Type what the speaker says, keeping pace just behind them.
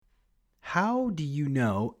How do you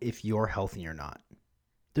know if you're healthy or not?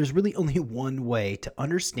 There's really only one way to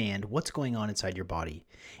understand what's going on inside your body,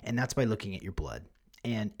 and that's by looking at your blood.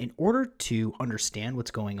 And in order to understand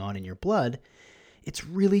what's going on in your blood, it's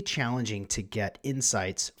really challenging to get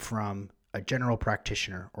insights from a general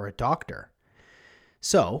practitioner or a doctor.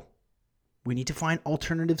 So, we need to find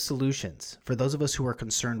alternative solutions for those of us who are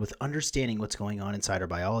concerned with understanding what's going on inside our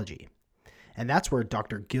biology. And that's where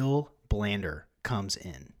Dr. Gil Blander comes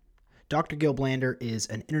in. Dr. Gil Blander is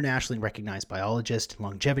an internationally recognized biologist,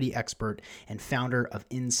 longevity expert, and founder of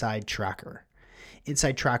Inside Tracker.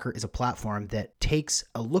 Inside Tracker is a platform that takes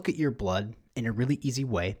a look at your blood in a really easy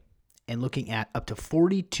way and looking at up to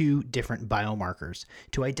 42 different biomarkers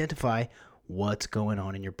to identify what's going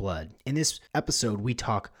on in your blood. In this episode, we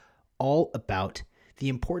talk all about the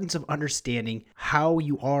importance of understanding how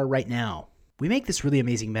you are right now. We make this really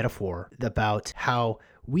amazing metaphor about how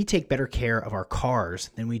we take better care of our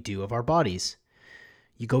cars than we do of our bodies.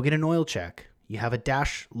 You go get an oil check. You have a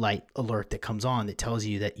dash light alert that comes on that tells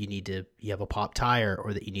you that you have a popped tire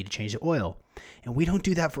or that you need to change the oil. And we don't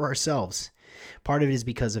do that for ourselves. Part of it is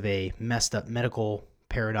because of a messed up medical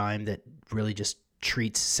paradigm that really just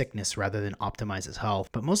treats sickness rather than optimizes health.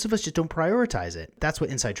 But most of us just don't prioritize it. That's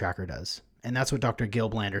what Inside Tracker does. And that's what Dr. Gil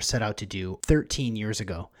Blander set out to do 13 years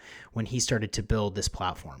ago when he started to build this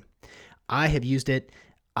platform. I have used it.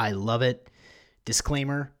 I love it.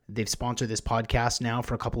 Disclaimer, they've sponsored this podcast now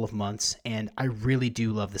for a couple of months, and I really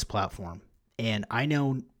do love this platform. And I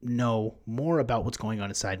know more about what's going on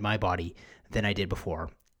inside my body than I did before.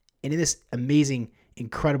 And in this amazing,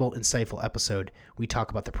 incredible, insightful episode, we talk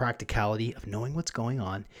about the practicality of knowing what's going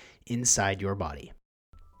on inside your body.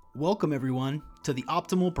 Welcome, everyone, to the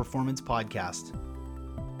Optimal Performance Podcast.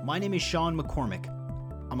 My name is Sean McCormick.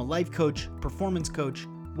 I'm a life coach, performance coach,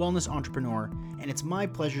 wellness entrepreneur, and it's my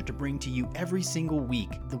pleasure to bring to you every single week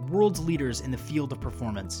the world's leaders in the field of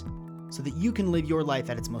performance so that you can live your life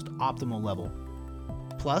at its most optimal level.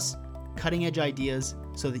 Plus, cutting-edge ideas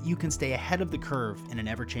so that you can stay ahead of the curve in an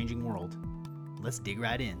ever-changing world. Let's dig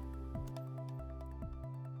right in.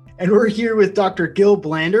 And we're here with Dr. Gil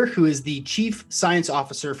Blander, who is the Chief Science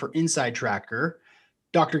Officer for Inside Tracker.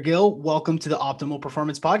 Dr. Gil, welcome to the Optimal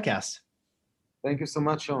Performance Podcast. Thank you so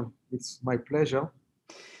much, Sean. It's my pleasure.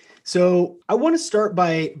 So I want to start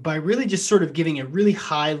by really just sort of giving a really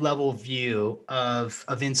high level view of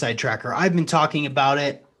Inside Tracker. I've been talking about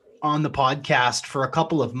it on the podcast for a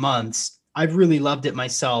couple of months. I've really loved it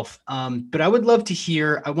myself. But I would love to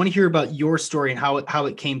hear, I want to hear about your story and how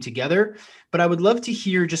it came together. But I would love to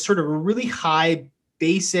hear just sort of a really high,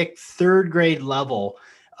 basic third grade level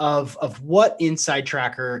of what Inside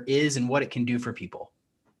Tracker is and what it can do for people.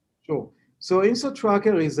 Sure. So Inside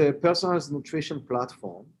Tracker is a personalized nutrition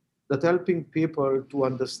platform that helping people to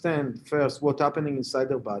understand first what's happening inside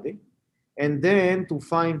their body, and then to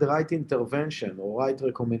find the right intervention or right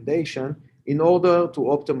recommendation in order to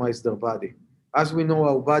optimize their body. As we know,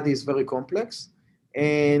 our body is very complex,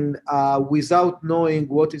 and without knowing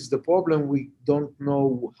what is the problem, we don't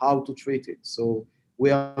know how to treat it. So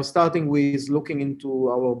we are starting with looking into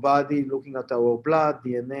our body, looking at our blood,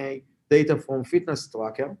 DNA, data from fitness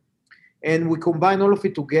tracker, and we combine all of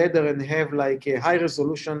it together and have like a high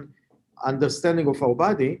resolution understanding of our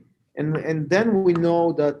body. And then we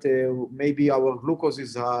know that maybe our glucose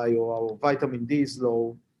is high or our vitamin D is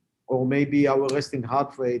low, or maybe our resting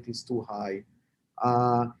heart rate is too high.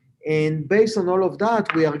 And based on all of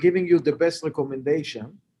that, we are giving you the best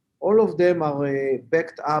recommendation. All of them are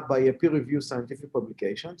backed up by a peer-reviewed scientific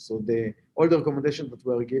publication. So all the recommendations that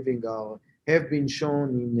we are giving have been shown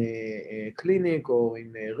in a clinic or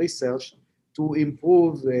in research to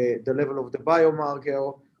improve the level of the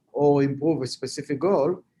biomarker or improve a specific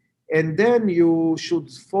goal. And then you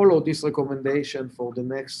should follow this recommendation for the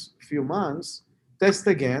next few months, test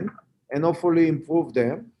again, and hopefully improve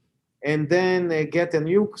them. And then get a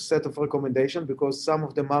new set of recommendations because some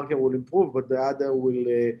of the marker will improve, but the other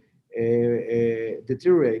will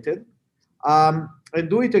deteriorate it. And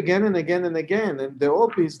do it again and again and again. And the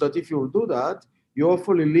hope is that if you will do that, you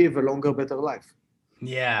hopefully live a longer, better life.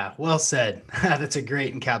 Yeah, well said. That's a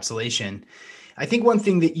great encapsulation. I think one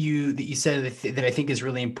thing that you said that I think is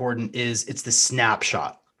really important is it's the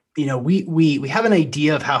snapshot. You know, we have an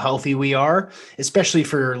idea of how healthy we are, especially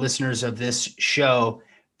for listeners of this show.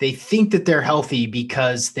 They think that they're healthy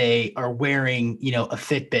because they are wearing, a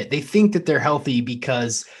Fitbit. They think that they're healthy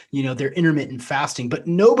because, they're intermittent fasting, but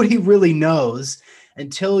nobody really knows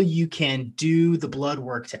until you can do the blood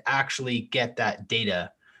work to actually get that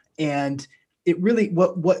data. And it really,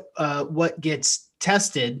 what gets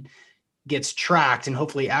tested gets tracked and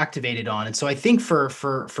hopefully activated on. And so I think for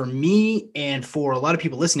me and for a lot of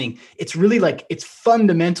people listening, it's really like it's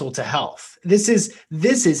fundamental to health. This is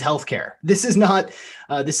healthcare. This is not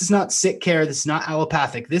sick care. This is not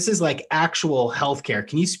allopathic. This is like actual healthcare.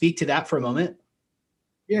 Can you speak to that for a moment?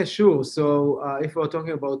 Yeah, sure. So if we're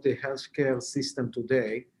talking about the healthcare system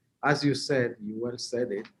today, as you said, you well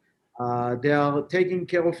said it, they are taking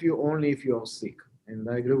care of you only if you are sick. And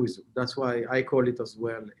I agree with you. That's why I call it as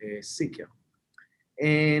well a sick care.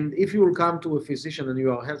 And if you will come to a physician and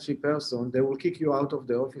you are a healthy person, they will kick you out of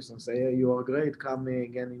the office and say, hey, you are great, come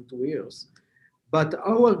again in 2 years. But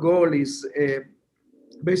our goal is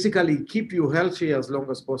basically keep you healthy as long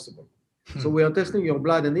as possible. So we are testing your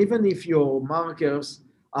blood, and even if your markers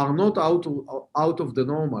are not out of the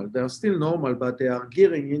normal, they are still normal, but they are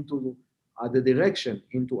gearing into the direction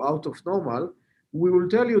into out of normal, we will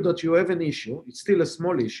tell you that you have an issue. It's still a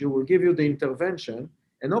small issue. We'll give you the intervention,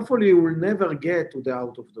 and hopefully you will never get to the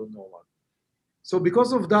out of the normal. So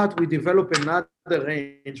because of that, we develop another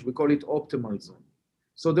range. We call it optimal zone.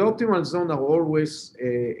 So the optimal zone are always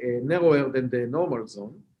narrower than the normal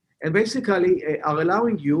zone, and basically are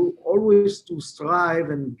allowing you always to strive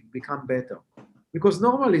and become better. Because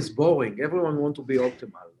normal is boring. Everyone wants to be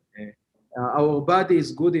optimal. Our body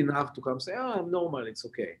is good enough to come say, oh, I'm normal, it's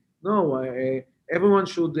okay. No, everyone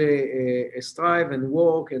should strive and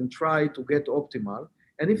work and try to get optimal.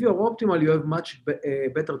 And if you're optimal, you have much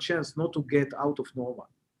better chance not to get out of normal.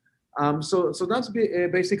 So that's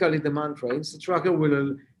basically the mantra. InstaTracker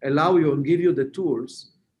will allow you and give you the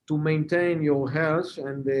tools to maintain your health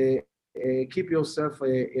and keep yourself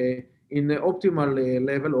in the optimal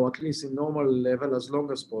level, or at least in normal level, as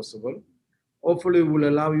long as possible. Hopefully, will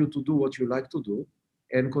allow you to do what you like to do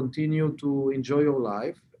and continue to enjoy your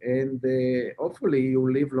life. And hopefully,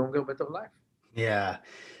 you'll live longer, better life. Yeah.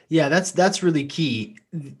 Yeah, that's really key.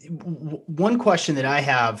 One question that I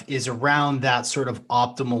have is around that sort of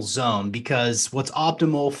optimal zone, because what's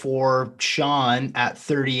optimal for Sean at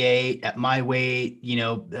 38, at my weight,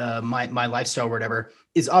 my lifestyle, or whatever,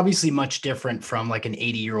 is obviously much different from like an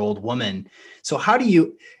 80-year-old woman. So how do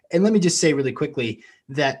you, and let me just say really quickly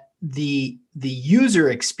that the user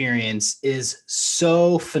experience is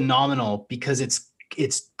so phenomenal because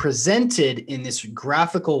it's presented in this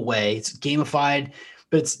graphical way. It's gamified,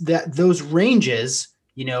 but it's that those ranges,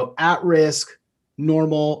 at risk,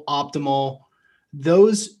 normal, optimal,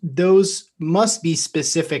 those must be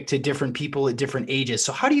specific to different people at different ages.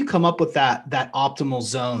 So how do you come up with that optimal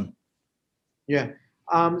zone? Yeah.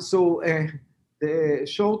 So the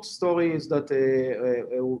short story is that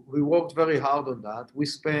we worked very hard on that. We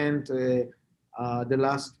spent the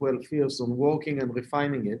last 12 years on working and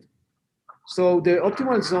refining it. So the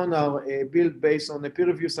optimal zone are built based on a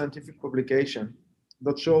peer-reviewed scientific publication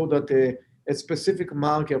that show that a specific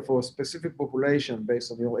marker for a specific population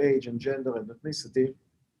based on your age and gender and ethnicity,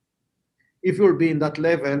 if you'll be in that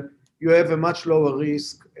level, you have a much lower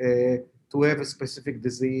risk to have a specific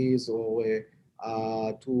disease or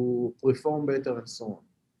to perform better and so on.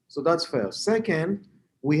 So that's first. Second,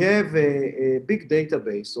 we have a big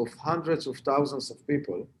database of hundreds of thousands of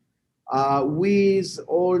people with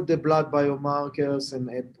all the blood biomarkers and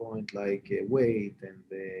endpoint like weight and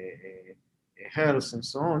health and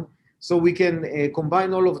so on. So we can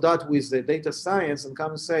combine all of that with the data science and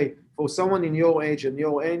come and say, for someone in your age and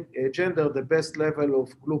your gender, the best level of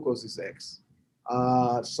glucose is X.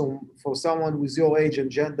 So for someone with your age and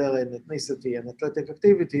gender and ethnicity and athletic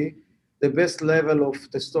activity, the best level of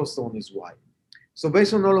testosterone is Y. So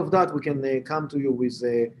based on all of that, we can come to you with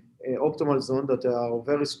a optimal zone that are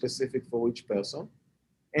very specific for each person.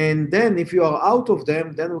 And then if you are out of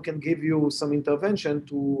them, then we can give you some intervention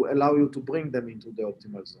to allow you to bring them into the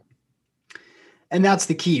optimal zone. And that's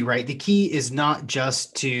the key, right? The key is not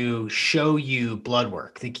just to show you blood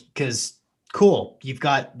work, because cool, you've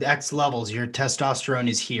got X levels, your testosterone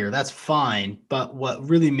is here, that's fine. But what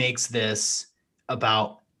really makes this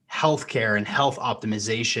about healthcare and health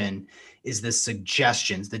optimization is the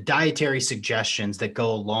suggestions, the dietary suggestions that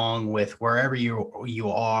go along with wherever you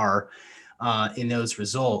are in those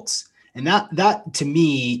results. And that to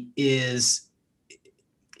me is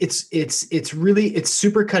it's really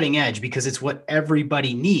super cutting edge, because it's what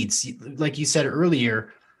everybody needs. Like you said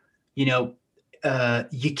earlier, you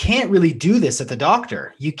can't really do this at the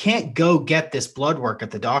doctor. You can't go get this blood work at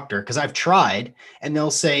the doctor, because I've tried and they'll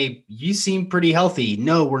say, you seem pretty healthy.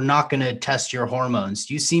 No, we're not going to test your hormones.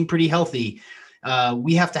 You seem pretty healthy.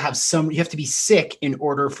 You have to be sick in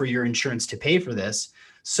order for your insurance to pay for this.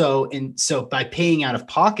 So by paying out of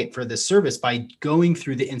pocket for this service, by going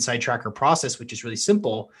through the Inside Tracker process, which is really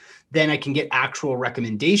simple, then I can get actual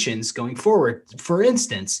recommendations going forward. For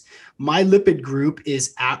instance, my lipid group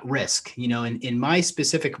is at risk. In my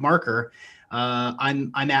specific marker,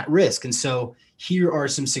 I'm at risk, and so here are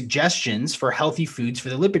some suggestions for healthy foods for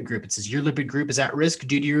the lipid group. It says your lipid group is at risk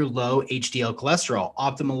due to your low HDL cholesterol.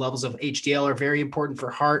 Optimal levels of HDL are very important for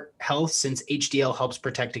heart health since HDL helps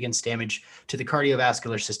protect against damage to the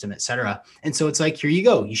cardiovascular system, etc. And so it's like, here you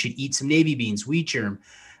go. You should eat some navy beans, wheat germ,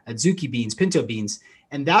 adzuki beans, pinto beans.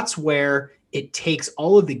 And that's where it takes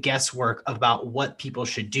all of the guesswork about what people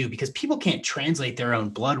should do, because people can't translate their own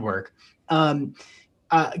blood work.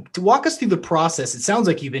 To walk us through the process, it sounds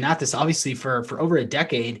like you've been at this obviously for over a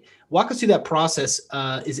decade. Walk us through that process.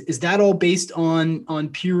 Is that all based on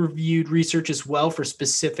peer-reviewed research as well for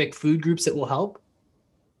specific food groups that will help?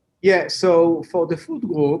 Yeah, so for the food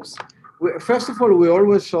groups, first of all, we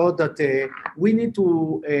always thought that we need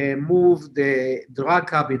to move the drug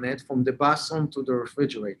cabinet from the bathroom to the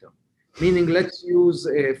refrigerator, meaning let's use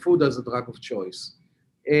food as a drug of choice.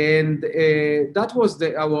 And that was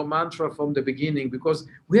our mantra from the beginning, because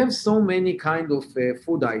we have so many kind of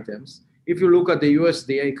food items. If you look at the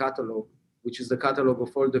USDA catalog, which is the catalog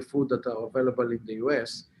of all the food that are available in the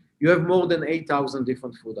US, you have more than 8,000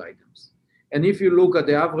 different food items. And if you look at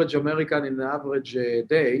the average American in an average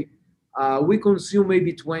day, we consume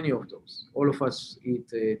maybe 20 of those. All of us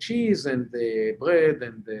eat cheese and bread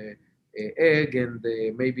and egg and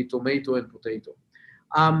maybe tomato and potato.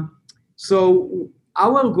 So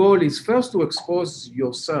our goal is first to expose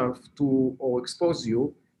yourself to, or expose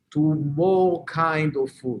you to more kind of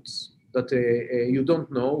foods that you don't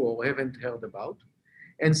know or haven't heard about.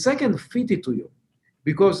 And second, fit it to you.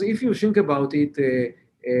 Because if you think about it,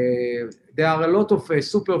 there are a lot of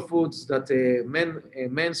superfoods that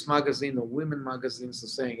men's magazine or women magazines are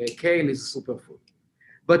saying, kale is a superfood.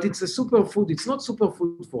 But it's a superfood, it's not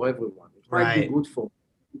superfood for everyone. It might be good for,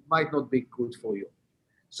 it might not be good for you.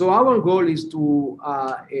 So our goal is to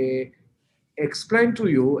explain to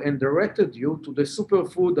you and directed you to the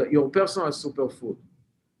superfood, your personal superfood.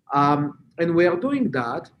 And we are doing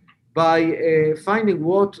that by finding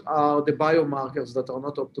what are the biomarkers that are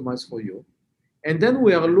not optimized for you. And then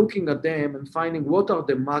we are looking at them and finding what are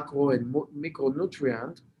the macro and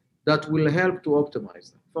micronutrients that will help to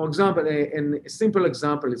optimize them. For example, a simple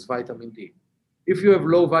example is vitamin D. If you have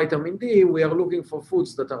low vitamin D, we are looking for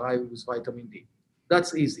foods that are high with vitamin D.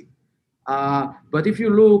 That's easy. But if you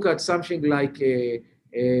look at something like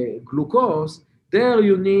glucose, there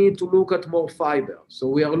you need to look at more fiber. So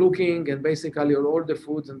we are looking and basically on all the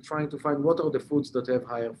foods and trying to find what are the foods that have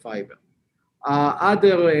higher fiber.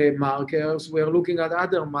 Other markers, we are looking at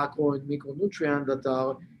other macro and micronutrients that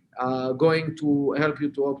are going to help you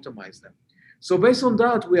to optimize them. So based on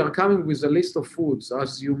that, we are coming with a list of foods,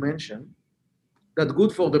 as you mentioned, that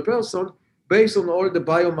good for the person based on all the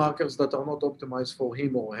biomarkers that are not optimized for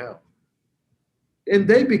him or her. And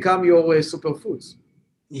they become your superfoods.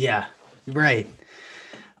 Yeah, right.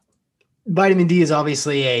 Vitamin D is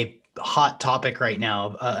obviously a hot topic right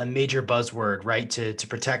now, a major buzzword, right? To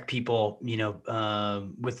protect people,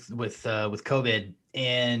 with COVID.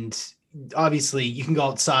 And obviously you can go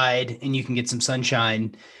outside and you can get some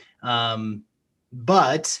sunshine.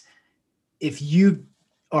 But if you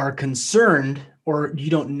are concerned or you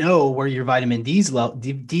don't know where your vitamin D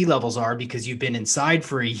levels are because you've been inside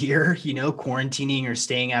for a year, quarantining or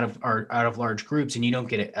staying out of large groups, and you don't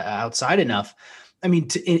get it outside enough. I mean,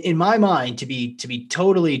 in my mind, to be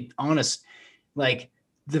totally honest, like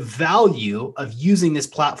the value of using this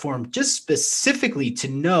platform just specifically to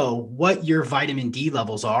know what your vitamin D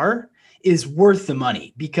levels are is worth the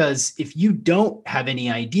money, because if you don't have any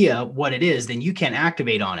idea what it is, then you can't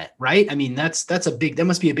activate on it, right? I mean, that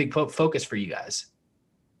must be a big focus for you guys.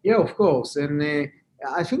 Yeah, of course. And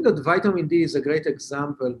I think that vitamin D is a great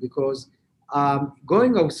example because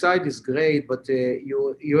going outside is great, but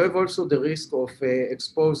you have also the risk of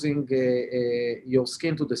exposing your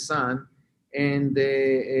skin to the sun and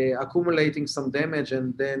accumulating some damage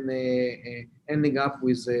and then ending up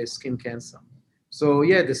with skin cancer. So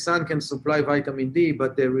yeah, the sun can supply vitamin D,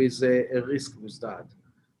 but there is a risk with that.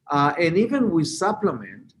 And even with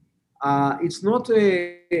supplement, it's not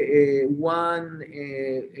one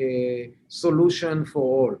solution for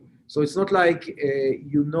all. So it's not like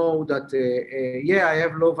that, yeah, I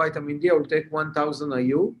have low vitamin D, I'll take 1,000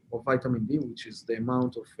 IU of vitamin D, which is the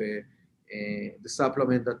amount of the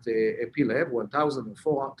supplement that people have, 1,000 or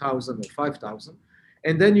 4,000 or 5,000,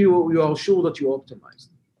 and then you are sure that you optimized.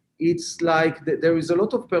 it's like there is a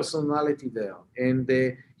lot of personality there. And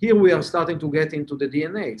here we are starting to get into the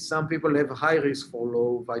DNA. Some people have high risk for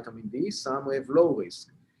low vitamin D, some have low risk.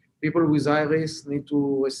 People with high risk need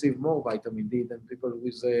to receive more vitamin D than people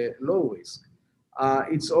with low risk.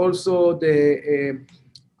 It's also the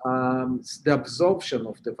absorption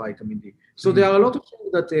of the vitamin D. So there are a lot of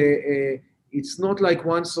things that it's not like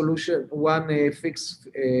one solution, one fix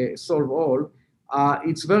solve all.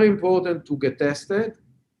 It's very important to get tested,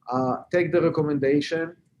 take the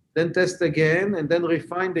recommendation, then test again, and then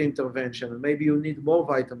refine the intervention. And maybe you need more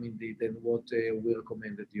vitamin D than what we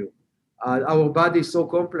recommended you. Our body is so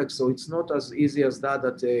complex, so it's not as easy as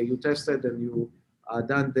that you tested and you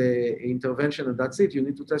done the intervention and that's it. You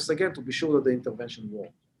need to test again to be sure that the intervention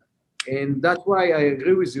worked. And that's why I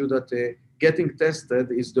agree with you that getting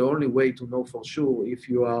tested is the only way to know for sure if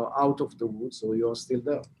you are out of the woods or you're still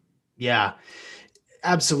there. Yeah.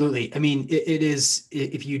 Absolutely. I mean, it is,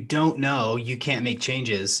 if you don't know, you can't make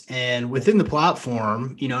changes. And within the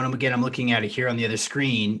platform, you know, and again, I'm looking at it here on the other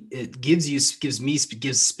screen, it gives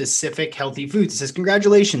specific healthy foods. It says,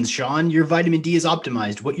 congratulations, Sean, your vitamin D is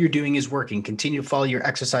optimized. What you're doing is working. Continue to follow your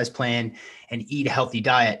exercise plan and eat a healthy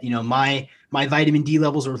diet. You know, my vitamin D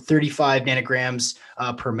levels are 35 nanograms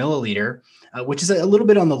per milliliter. Which is a little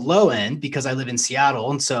bit on the low end because I live in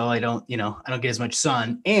Seattle. And so I don't get as much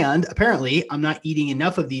sun. And apparently I'm not eating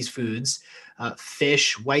enough of these foods,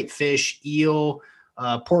 fish, whitefish, eel,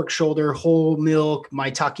 pork shoulder, whole milk,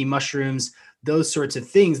 maitake mushrooms, those sorts of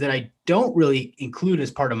things that I don't really include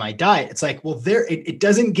as part of my diet. It's like, well, it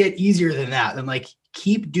doesn't get easier than that. I'm like,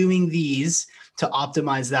 keep doing these to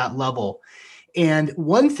optimize that level. And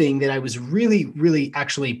one thing that I was really, really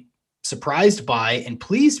actually surprised by and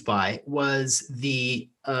pleased by was the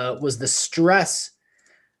stress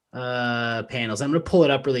panels. I'm going to pull it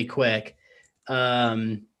up really quick.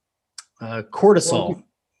 Cortisol.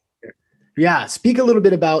 Yeah. Speak a little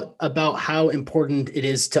bit about how important it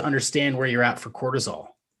is to understand where you're at for cortisol.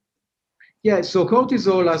 Yeah. So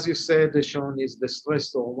cortisol, as you said, Sean, is the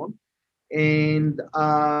stress hormone. And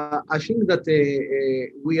I think that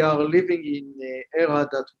we are living in an era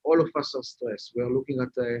that all of us are stressed. We are looking at,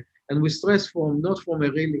 and we stress not from a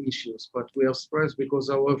real issues, but we are stressed because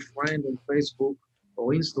our friend on Facebook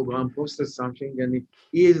or Instagram posted something and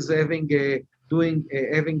he is having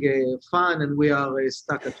fun and we are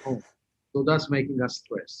stuck at home. So that's making us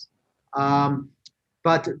stress.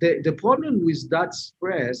 But the problem with that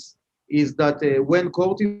stress is that when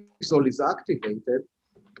cortisol is activated,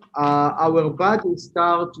 our body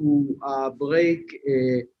start to break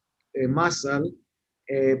a muscle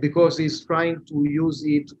because it's trying to use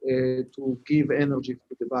it to give energy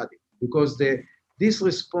to the body. Because this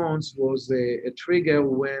response was a trigger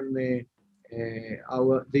when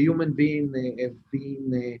the human being have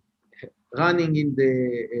been running in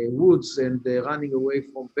the woods and running away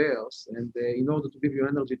from bears. And in order to give you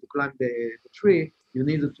energy to climb the tree, you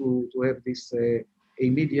needed to have this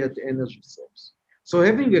immediate energy source. So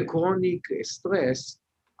having a chronic stress,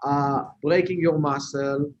 breaking your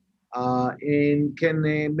muscle, and can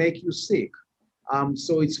make you sick.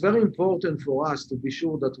 So it's very important for us to be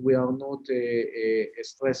sure that we are not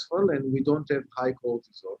stressful and we don't have high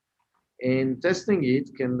cortisol. And testing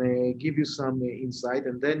it can give you some insight,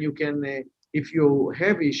 and then you can, if you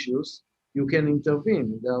have issues, you can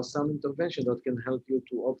intervene. There are some interventions that can help you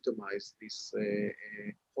to optimize this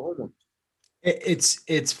hormone.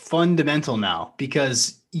 It's fundamental now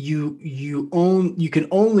because you can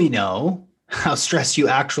only know how stressed you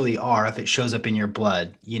actually are if it shows up in your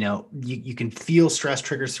blood. You know, you can feel stress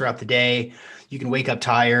triggers throughout the day. You can wake up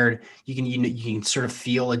tired. You can sort of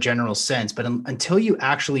feel a general sense, but until you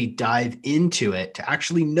actually dive into it to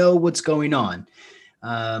actually know what's going on,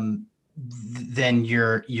 then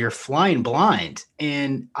you're flying blind.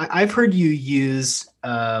 And I've heard you use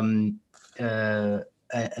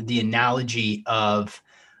the analogy of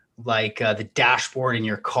like the dashboard in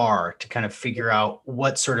your car to kind of figure out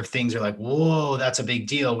what sort of things are like, whoa, that's a big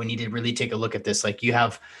deal. We need to really take a look at this. Like you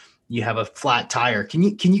have a flat tire. Can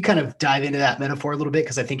you kind of dive into that metaphor a little bit?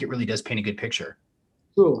 Because I think it really does paint a good picture.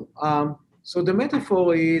 Sure. So the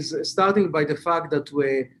metaphor is starting by the fact that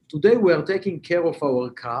today we are taking care of our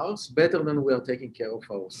cars better than we are taking care of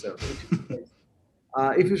ourselves.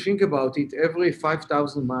 If you think about it, every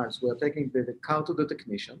 5,000 miles, we are taking the car to the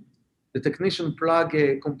technician. The technician plug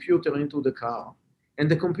a computer into the car,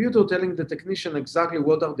 and the computer telling the technician exactly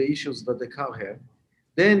what are the issues that the car have.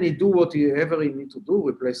 Then he do whatever he need to do,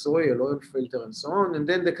 replace oil filter, and so on, and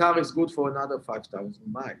then the car is good for another 5,000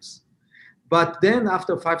 miles. But then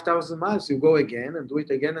after 5,000 miles, you go again and do it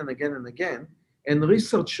again and again and again. And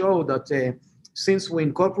research showed that since we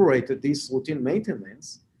incorporated this routine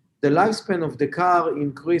maintenance, the lifespan of the car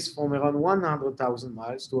increased from around 100,000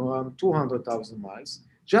 miles to around 200,000 miles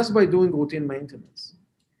just by doing routine maintenance.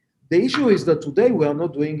 The issue is that today we are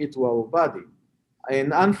not doing it to our body.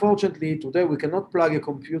 And unfortunately, today we cannot plug a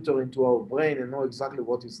computer into our brain and know exactly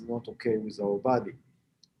what is not okay with our body.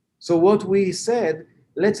 So what we said,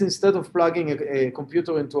 let's instead of plugging a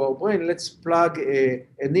computer into our brain, let's plug a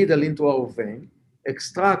needle into our vein,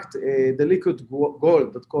 extract the liquid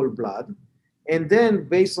gold that's called blood, and then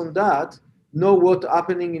based on that, know what's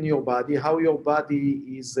happening in your body, how your body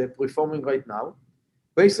is performing right now.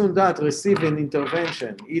 Based on that, receive an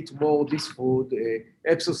intervention, eat more this food,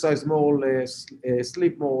 exercise more or less,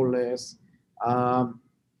 sleep more or less, um,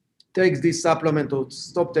 take this supplement or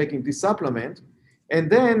stop taking this supplement, and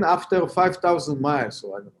then after 5,000 miles,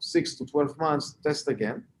 so I don't know, 6 to 12 months, test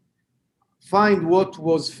again, find what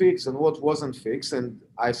was fixed and what wasn't fixed, and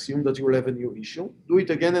I assume that you will have a new issue. Do it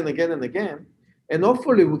again and again and again, and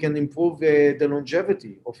hopefully we can improve the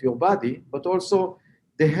longevity of your body, but also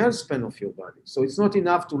the health span of your body. So it's not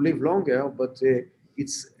enough to live longer, but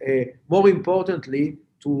it's more importantly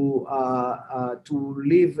to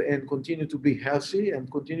live and continue to be healthy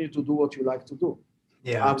and continue to do what you like to do.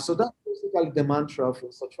 Yeah. So that's basically the mantra for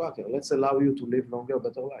InstaTracker. Let's allow you to live longer,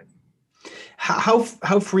 better life.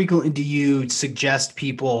 How frequently do you suggest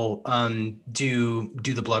people do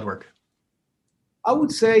the blood work? I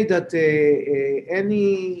would say that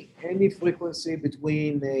any frequency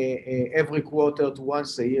between every quarter to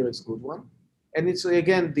once a year is a good one, and it's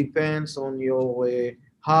again depends on your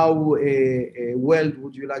how well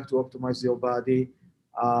would you like to optimize your body,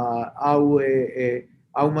 how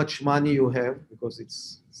much money you have because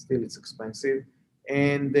it's expensive,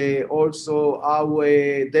 and also how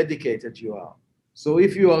dedicated you are. So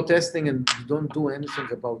if you are testing and you don't do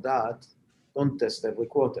anything about that, don't test every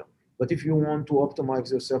quarter. But if you want to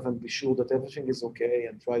optimize yourself and be sure that everything is okay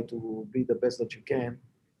and try to be the best that you can,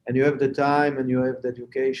 and you have the time and you have the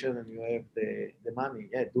education and you have the money,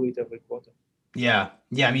 yeah, do it every quarter. Yeah.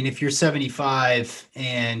 Yeah. I mean, if you're 75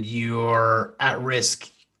 and you're at risk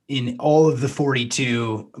in all of the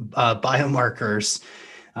 42 biomarkers,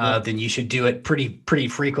 then you should do it pretty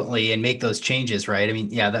frequently and make those changes, right? I mean,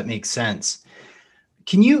 yeah, that makes sense.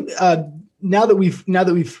 Can you now that we've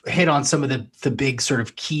hit on some of the big sort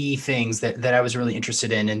of key things that I was really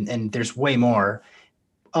interested in, and there's way more.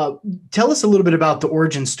 Tell us a little bit about the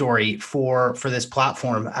origin story for this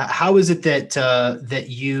platform. How is it that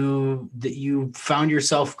you found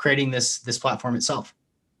yourself creating this platform itself?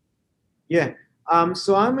 Yeah.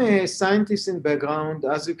 So I'm a scientist in background.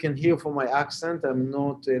 As you can hear from my accent, I'm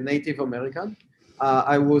not a Native American.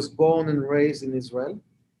 I was born and raised in Israel.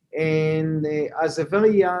 And as a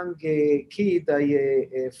very young kid,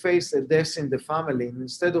 I faced a death in the family. And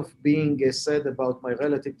instead of being sad about my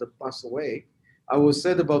relative that passed away, I was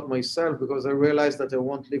sad about myself because I realized that I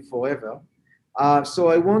won't live forever. So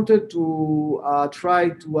I wanted to try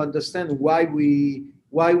to understand why we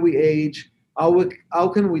age, how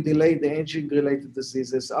can we delay the aging-related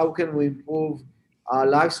diseases, how can we improve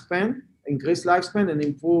lifespan, increase lifespan, and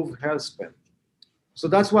improve health span. So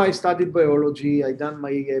that's why I studied biology. I done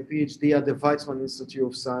my PhD at the Weizmann Institute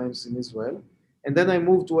of Science in Israel. And then I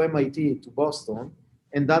moved to MIT, to Boston,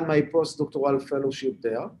 and done my postdoctoral fellowship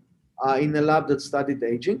there in a lab that studied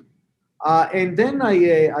aging. And then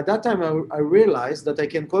at that time, I realized that I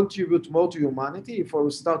can contribute more to humanity if I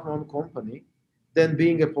will start my own company than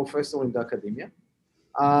being a professor in the academia.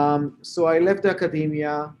 So I left the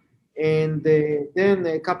academia, and then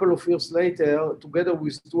a couple of years later, together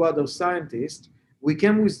with two other scientists, we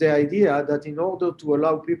came with the idea that in order to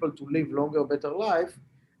allow people to live longer, better life,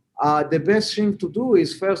 the best thing to do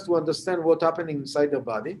is first to understand what's happening inside the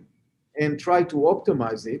body and try to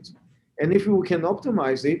optimize it. And if we can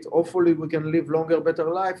optimize it, hopefully we can live longer, better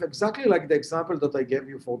life, exactly like the example that I gave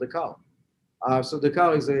you for the car. So the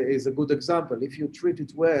car is a good example. If you treat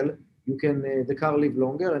it well, you can the car live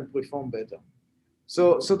longer and perform better.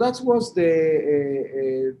 So that was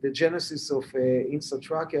the genesis of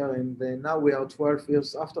InstaTracker, and now we are 12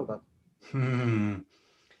 years after that.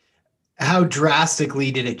 How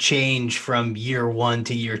drastically did it change from year 1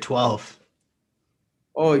 to year 12?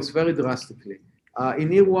 Oh, it's very drastically.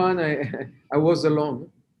 In year one, I was alone,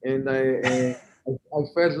 and I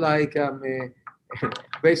felt like I'm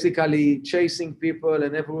basically chasing people,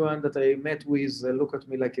 and everyone that I met with looked at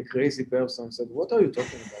me like a crazy person, said, "What are you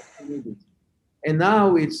talking about? You need it." And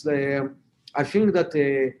now it's, I think that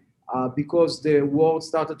because the world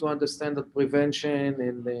started to understand that prevention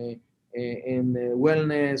and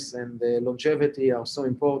wellness and longevity are so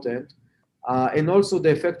important, and also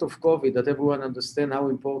the effect of COVID that everyone understands how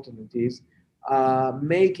important it is,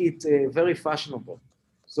 make it very fashionable.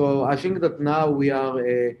 So I think that now we are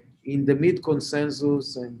in the mid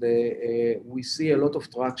consensus, and we see a lot of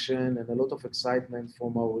traction and a lot of excitement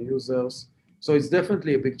from our users. So it's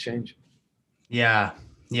definitely a big change. Yeah,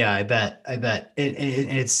 yeah, I bet.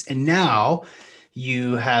 And now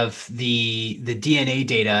you have the DNA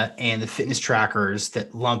data and the fitness trackers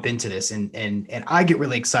that lump into this, and I get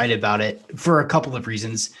really excited about it for a couple of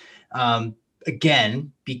reasons.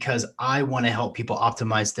 Again, because I want to help people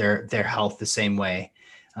optimize their health the same way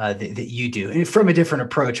that you do, and from a different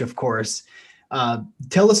approach, of course.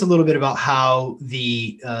 Tell us a little bit about how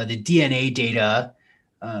the DNA data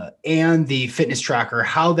and the fitness tracker,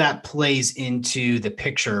 how that plays into the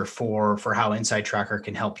picture for how Inside Tracker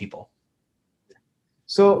can help people.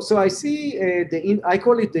 So I see I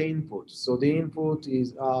call it the input. So the input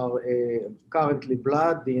is our currently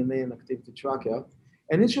blood, DNA, and activity tracker,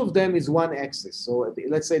 and each of them is one axis. So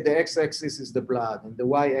let's say the x-axis is the blood, and the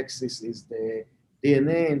y-axis is the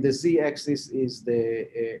DNA, and the z-axis is the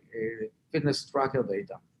fitness tracker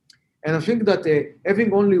data. And I think that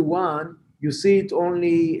having only one, you see it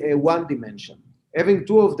only one dimension. Having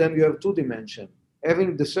two of them, you have two dimension.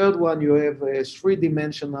 Having the third one, you have a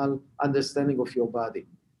three-dimensional understanding of your body.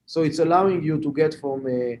 So it's allowing you to get from,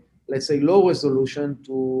 let's say, low resolution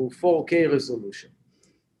to 4K resolution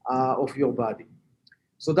of your body.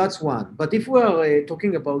 So that's one. But if we are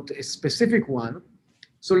talking about a specific one,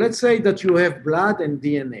 so let's say that you have blood and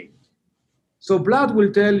DNA. So blood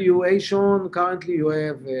will tell you, hey, Sean, currently you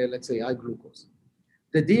have, let's say, high glucose.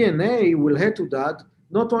 The DNA will add to that,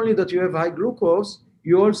 not only that you have high glucose,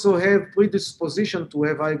 you also have predisposition to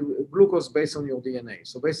have high glucose based on your DNA.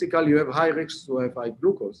 So basically, you have high risk to have high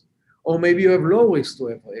glucose, or maybe you have low risk to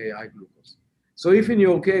have high glucose. So if in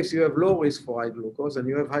your case you have low risk for high glucose and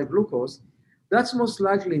you have high glucose, that's most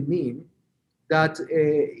likely mean that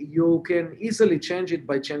you can easily change it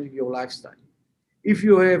by changing your lifestyle. If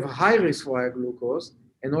you have high risk for high glucose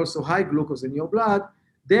and also high glucose in your blood,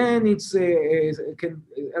 then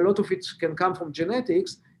a lot of it can come from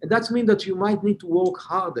genetics, and that means that you might need to work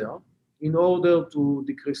harder in order to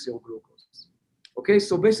decrease your glucose. Okay,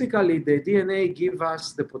 so basically the DNA give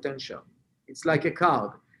us the potential. It's like a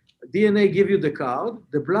card. DNA give you the card,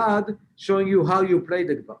 the blood showing you how you play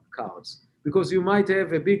the cards. Because you might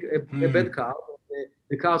have a bad card,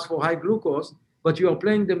 the cards for high glucose, but you are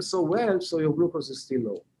playing them so well, so your glucose is still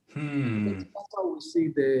low. That's how we see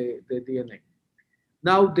the DNA.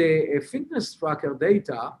 Now, the fitness tracker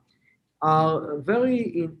data are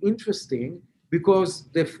very interesting because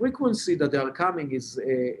the frequency that they are coming is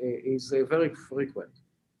very frequent.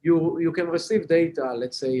 You can receive data,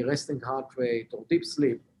 let's say resting heart rate or deep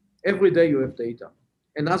sleep. Every day you have data.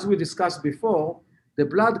 And as we discussed before, the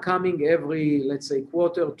blood coming every, let's say,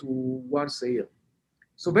 quarter to once a year.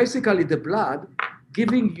 So basically the blood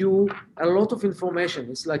giving you a lot of information.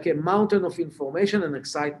 It's like a mountain of information and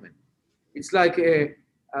excitement. It's like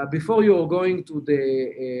before you're going to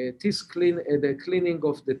the the cleaning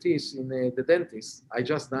of the teeth in the dentist. I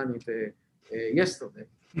just done it yesterday.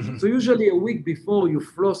 So usually a week before you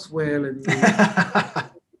floss well and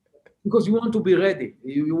because you want to be ready.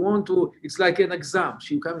 You want to, it's like an exam.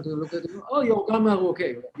 You come to look at it, oh, your gum are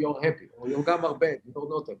okay, you're happy, or your gum are bad, you're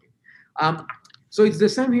not happy. So it's the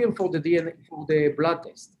same here for the DNA, for the blood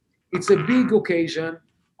test. It's a big occasion.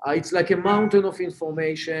 It's like a mountain of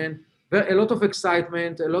information, a lot of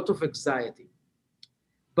excitement, a lot of anxiety.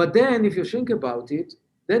 But then if you think about it,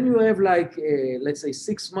 then you have like, let's say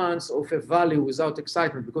 6 months of a value without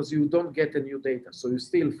excitement because you don't get the new data. So you're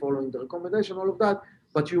still following the recommendation, all of that,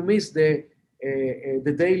 but you miss the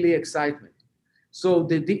daily excitement. So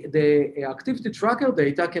the activity tracker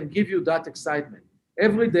data can give you that excitement.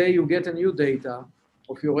 Every day you get a new data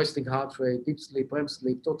of your resting heart rate, deep sleep, REM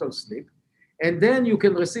sleep, total sleep, and then you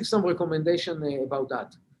can receive some recommendation about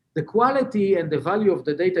that. The quality and the value of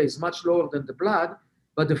the data is much lower than the blood,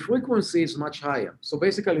 but the frequency is much higher. So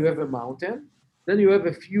basically you have a mountain, then you have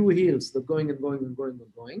a few hills that going and going and going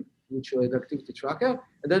and going, which are the activity tracker,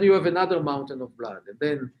 and then you have another mountain of blood, and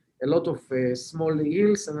then a lot of small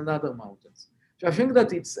hills and another mountains. So I think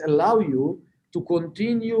that it's allow you to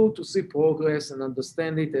continue to see progress and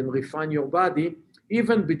understand it and refine your body,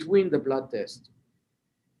 even between the blood tests.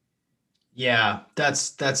 Yeah,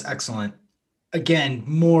 that's excellent. Again,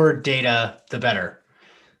 more data, the better.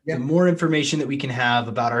 Yeah. The more information that we can have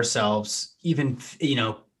about ourselves, even for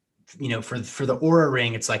the Oura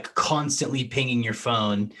Ring, it's like constantly pinging your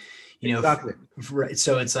phone. Exactly. Right.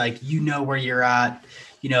 So it's like where you're at.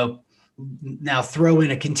 now throw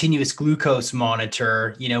in a continuous glucose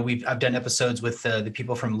monitor. I've done episodes with the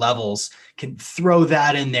people from Levels. Can throw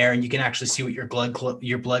that in there, and you can actually see what your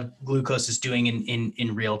blood glucose is doing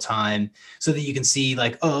in real time, so that you can see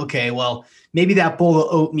like, oh, okay, well, maybe that bowl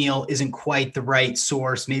of oatmeal isn't quite the right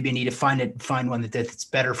source. Maybe I need to find one that's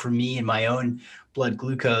better for me and my own blood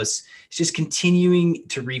glucose. It's just continuing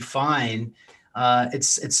to refine.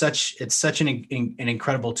 It's such an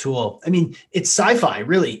incredible tool. I mean, it's sci-fi,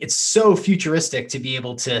 really. It's so futuristic to be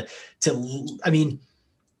able to. I mean,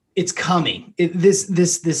 it's coming. This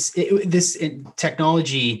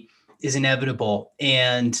technology is inevitable,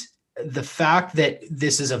 and the fact that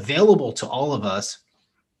this is available to all of us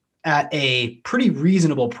at a pretty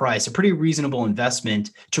reasonable price, a pretty reasonable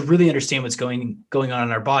investment to really understand what's going on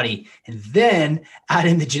in our body, and then add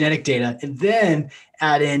in the genetic data, and then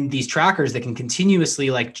add in these trackers that can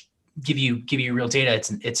continuously like give you real data.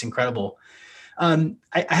 It's incredible. I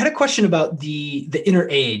had a question about the inner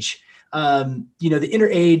age. The inner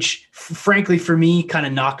age, frankly, for me, kind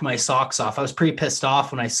of knocked my socks off. I was pretty pissed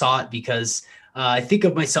off when I saw it because I think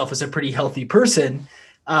of myself as a pretty healthy person.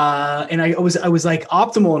 And I was like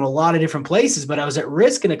optimal in a lot of different places, but I was at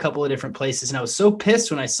risk in a couple of different places. And I was so pissed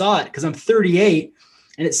when I saw it because I'm 38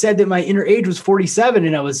 and it said that my inner age was 47.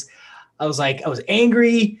 And I was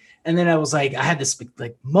angry. And then I was like, I had this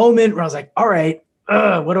like moment where I was like, all right,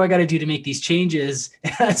 what do I got to do to make these changes?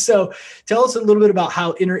 So tell us a little bit about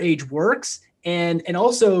how inner age works and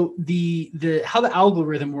also the how the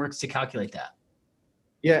algorithm works to calculate that.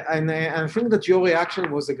 Yeah, and I think that your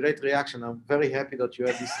reaction was a great reaction. I'm very happy that you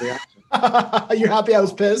had this reaction. You're happy I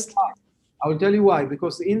was pissed? I will tell you why.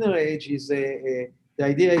 Because inner age is the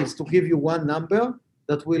idea is to give you one number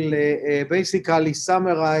that will basically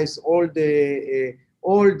summarize all the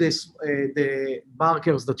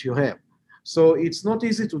markers that you have. So it's not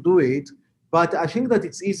easy to do it, but I think that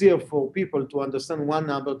it's easier for people to understand one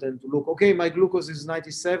number than to look, okay, my glucose is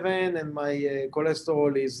 97 and my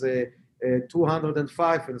cholesterol is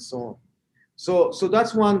 205 and so on. So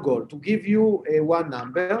that's one goal, to give you one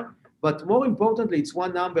number, but more importantly, it's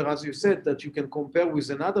one number, as you said, that you can compare with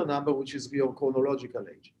another number, which is your chronological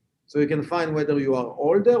age. So you can find whether you are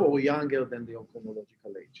older or younger than your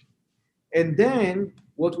chronological age. And then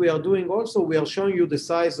what we are doing also, we are showing you the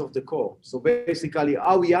size of the core. So basically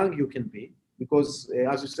how young you can be, because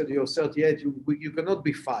as you said, you're 38, you cannot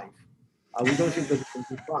be 5. We don't think that you can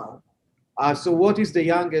be 5. So what is the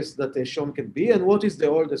youngest that Sean can be, and what is the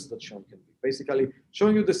oldest that Sean can be? Basically,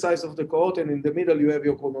 showing you the size of the cohort, and in the middle you have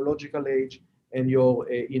your chronological age and your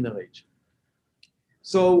inner age.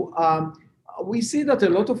 So we see that a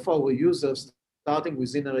lot of our users starting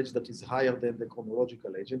with inner age that is higher than the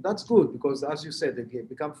chronological age, and that's good because, as you said, they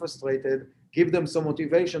become frustrated, give them some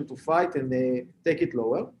motivation to fight, and they take it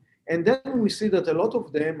lower. And then we see that a lot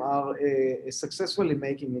of them are successfully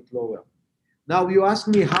making it lower. Now, you ask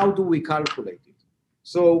me, how do we calculate it?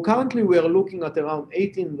 So currently, we are looking at around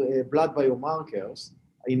 18 blood biomarkers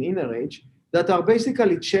in inner age that are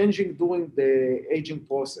basically changing during the aging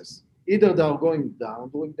process. Either they are going down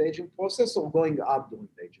during the aging process or going up during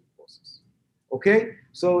the aging process. Okay?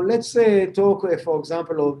 So let's talk, for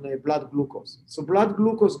example, on blood glucose. So blood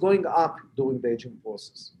glucose going up during the aging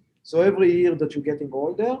process. So every year that you're getting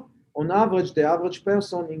older, on average, the average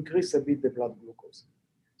person increase a bit the blood glucose.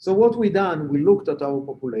 So what we done, we looked at our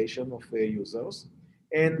population of users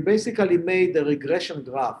and basically made a regression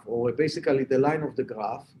graph, or basically the line of the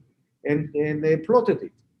graph, and plotted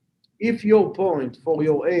it. If your point for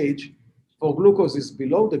your age for glucose is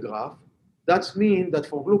below the graph, that means that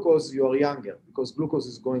for glucose you are younger because glucose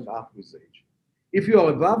is going up with age. If you are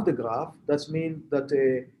above the graph, that means that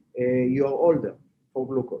you are older for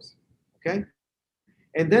glucose, okay?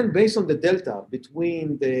 And then based on the delta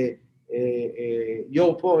between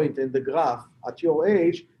your point and the graph at your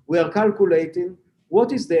age, we are calculating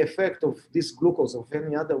what is the effect of this glucose or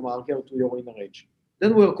any other marker to your inner age.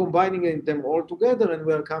 Then we're combining them all together and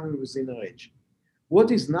we're coming with inner age. What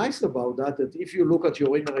is nice about that if you look at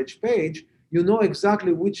your inner age page, you know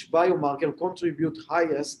exactly which biomarker contribute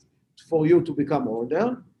highest for you to become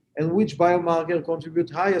older and which biomarker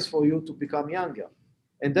contribute highest for you to become younger.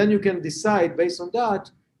 And then you can decide based on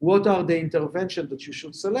that, what are the interventions that you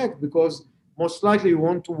should select, because most likely you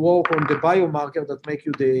want to work on the biomarker that make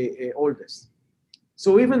you the oldest.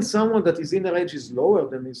 So even someone that his inner age is lower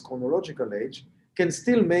than his chronological age can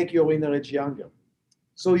still make your inner age younger.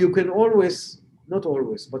 So you can always, not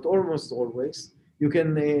always, but almost always, you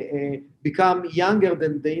can become younger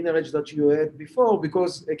than the inner age that you had before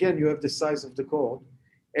because, again, you have the size of the cohort.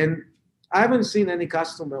 And I haven't seen any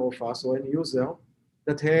customer of us or any user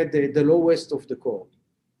that had the lowest of the cohort.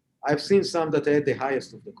 I've seen some that had the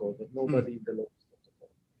highest of the curve, but nobody the lowest of the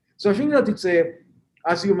curve. So I think that it's a,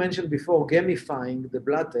 as you mentioned before, gamifying the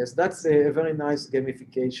blood test. That's a very nice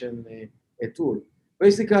gamification tool.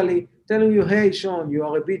 Basically, telling you, hey, Sean, you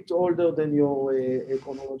are a bit older than your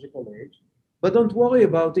chronological age, but don't worry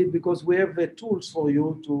about it because we have the tools for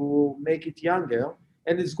you to make it younger.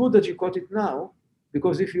 And it's good that you caught it now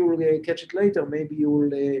because if you will catch it later, maybe you will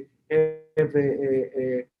have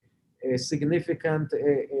a significant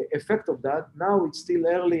effect of that. Now it's still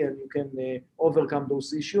early and you can overcome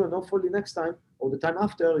those issues. And hopefully next time or the time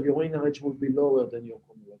after, your inner age will be lower than your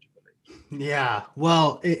chronological age. Yeah,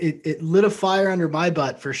 well, it lit a fire under my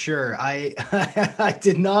butt for sure. I I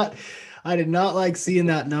did not like seeing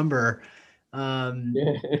that number. Yeah.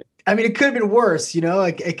 I mean, it could have been worse, you know,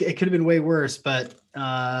 like it could have been way worse, but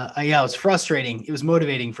yeah, it was frustrating. It was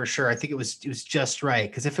motivating for sure. I think it was just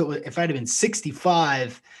right. Cause if I'd have been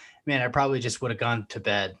 65, man, I probably just would have gone to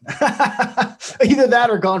bed. Either that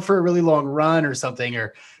or gone for a really long run or something,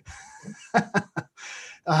 or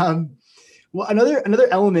um, well, another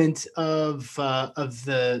element of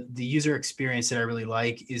the user experience that I really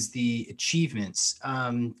like is the achievements.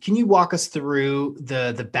 Can you walk us through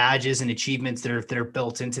the badges and achievements that are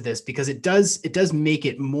built into this, because it does make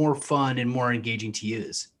it more fun and more engaging to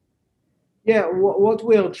use? Yeah, what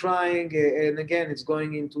we are trying, and again, it's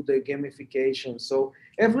going into the gamification. So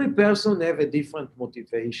every person have a different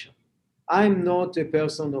motivation. I'm not a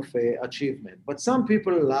person of achievement, but some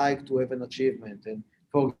people like to have an achievement. And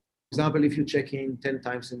for example, if you check in 10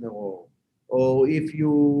 times in a row, or if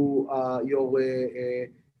your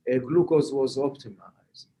glucose was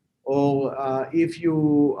optimized, or if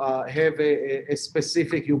you have a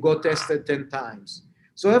specific, you got tested 10 times.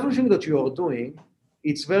 So everything that you are doing,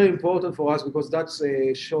 it's very important for us because that's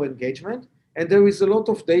a show engagement. And there is a lot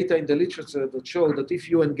of data in the literature that show that if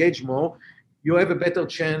you engage more, you have a better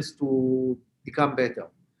chance to become better.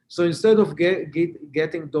 So instead of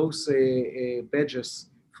getting those badges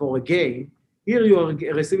for a game, here you are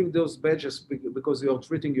receiving those badges because you are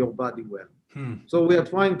treating your body well. So we are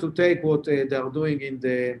trying to take what they are doing in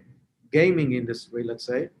the gaming industry, let's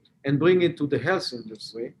say, and bring it to the health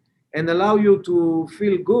industry and allow you to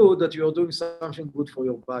feel good that you are doing something good for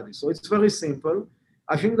your body. So it's very simple.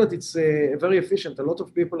 I think that it's very efficient. A lot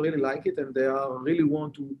of people really like it and they are really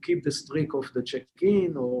want to keep the streak of the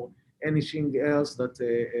check-in or anything else that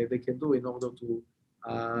they can do in order to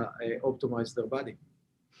optimize their body.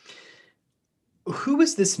 Who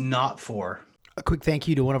is this not for? A quick thank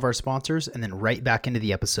you to one of our sponsors and then right back into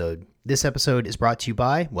the episode. This episode is brought to you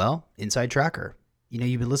by, well, Inside Tracker. You know,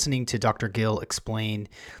 you've been listening to Dr. Gill explain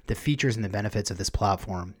the features and the benefits of this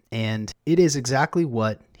platform, and it is exactly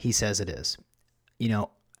what he says it is. You know,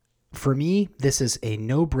 for me, this is a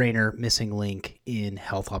no-brainer missing link in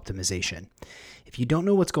health optimization. If you don't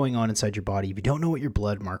know what's going on inside your body, if you don't know what your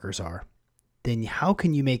blood markers are, then how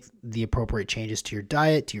can you make the appropriate changes to your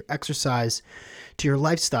diet, to your exercise, to your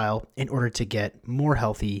lifestyle in order to get more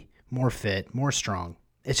healthy, more fit, more strong?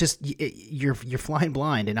 It's just, you're flying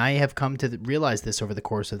blind. And I have come to realize this over the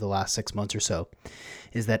course of the last 6 months or so,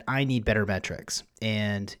 is that I need better metrics.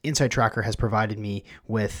 And Inside Tracker has provided me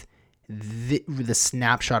with the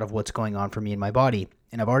snapshot of what's going on for me in my body.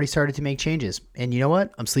 And I've already started to make changes. And you know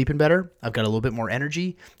what? I'm sleeping better. I've got a little bit more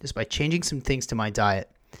energy just by changing some things to my diet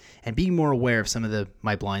and being more aware of some of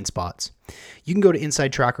my blind spots. You can go to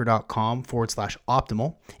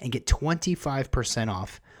insidetracker.com/optimal and get 25%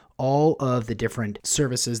 off all of the different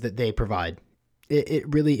services that they provide. It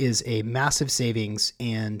really is a massive savings,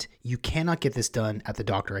 and you cannot get this done at the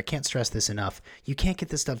doctor. I can't stress this enough. You can't get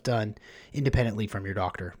this stuff done independently from your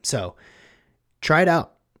doctor. So try it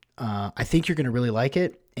out. I think you're going to really like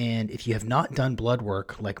it. And if you have not done blood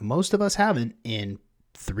work, like most of us haven't in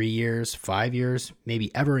 3 years, 5 years,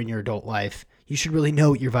 maybe ever in your adult life, you should really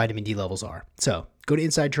know what your vitamin D levels are. So go to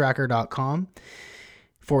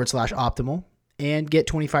insidetracker.com/optimal and get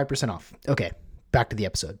 25% off. Okay, back to the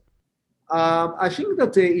episode. I think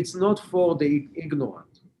that it's not for the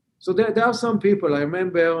ignorant. So there are some people, I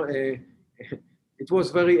remember it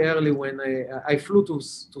was very early when I flew to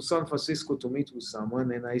San Francisco to meet with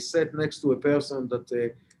someone, and I sat next to a person that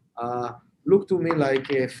looked to me like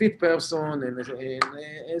a fit person and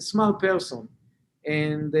a smart person.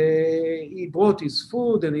 And he brought his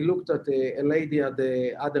food and he looked at a lady at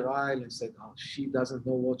the other aisle and said, oh, she doesn't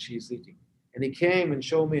know what she's eating. And he came and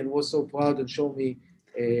showed me and was so proud and showed me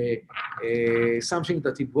something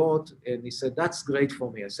that he bought. And he said, that's great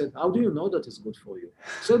for me. I said, how do you know that it's good for you?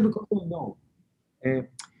 He said, because I know.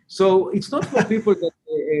 So it's not for people that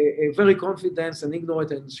are very confident and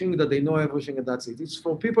ignorant and think that they know everything and that's it. It's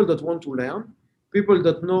for people that want to learn People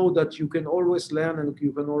that know that you can always learn and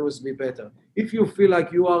you can always be better. If you feel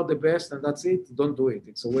like you are the best and that's it, don't do it.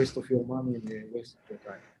 It's a waste of your money and a waste of your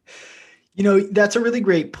time. That's a really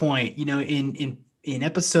great point. In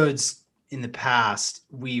episodes in the past,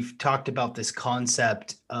 we've talked about this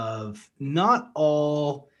concept of not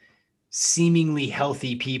all seemingly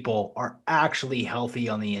healthy people are actually healthy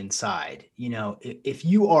on the inside. If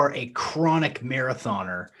you are a chronic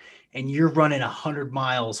marathoner and you're running 100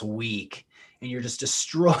 miles a week and you're just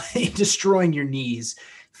destroying your knees,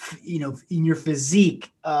 in your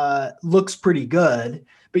physique looks pretty good,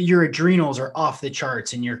 but your adrenals are off the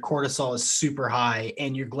charts and your cortisol is super high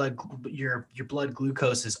and your blood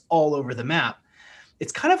glucose is all over the map.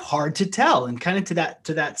 It's kind of hard to tell. And kind of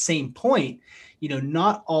to that same point,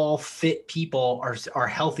 not all fit people are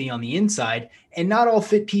healthy on the inside, and not all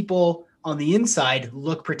fit people on the inside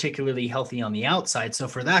look particularly healthy on the outside. So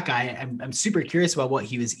for that guy, I'm super curious about what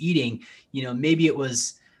he was eating. Maybe it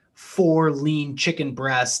was 4 lean chicken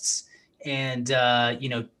breasts and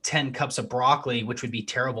 10 cups of broccoli, which would be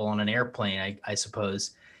terrible on an airplane, I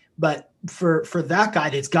suppose. But for that guy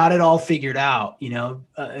that's got it all figured out,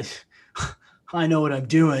 I know what I'm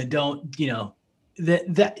doing. Don't,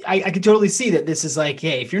 that I can totally see that this is like,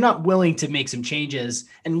 hey, if you're not willing to make some changes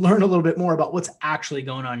and learn a little bit more about what's actually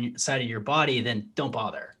going on inside of your body, then don't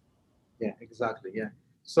bother. Yeah, exactly. Yeah.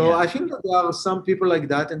 So Yeah. I think that there are some people like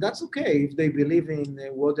that, and that's okay if they believe in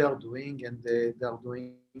what they are doing and they are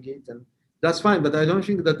doing it, and that's fine. But I don't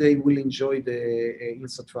think that they will enjoy the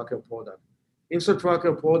InstaTracker product.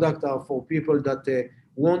 InstaTracker product are for people that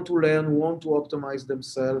want to learn, want to optimize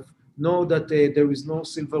themselves, know that there is no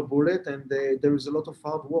silver bullet, and there is a lot of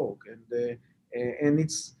hard work, and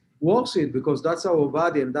it's worth it because that's our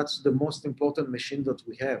body, and that's the most important machine that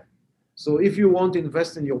we have. So if you want to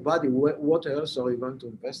invest in your body, what else are you going to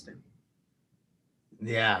invest in?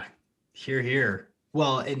 Yeah. Here.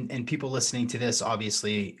 Well, and people listening to this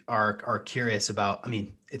obviously are curious about, I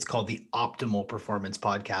mean, it's called the Optimal Performance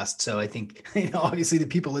Podcast. So I think, obviously the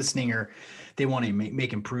people listening they want to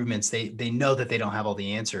make improvements. They know that they don't have all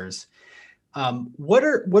the answers. What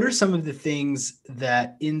are some of the things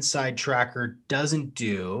that Inside Tracker doesn't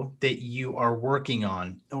do that you are working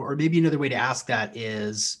on? Or maybe another way to ask that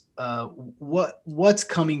is, what's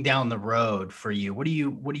coming down the road for you? What are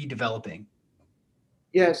you developing?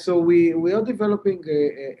 Yeah, so we are developing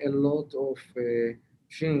a lot of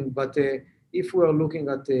things, but if we are looking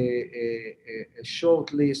at a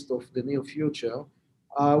short list of the near future,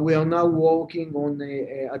 we are now working on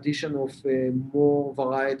a addition of more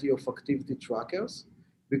variety of activity trackers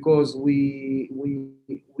because we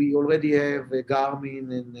already have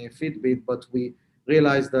Garmin and Fitbit, but we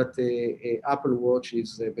realized that Apple Watch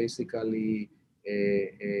is basically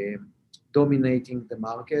uh, dominating the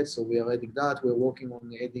market. So we are adding that. We're working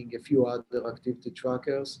on adding a few other activity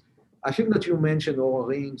trackers. I think that you mentioned Oura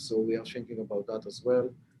Ring, so we are thinking about that as well.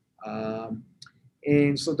 Um,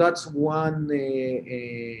 and so that's one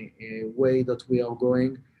way that we are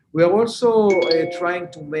going. We are also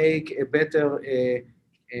trying to make a better,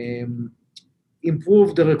 um,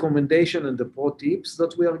 improve the recommendation and the pro tips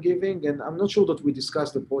that we are giving. And I'm not sure that we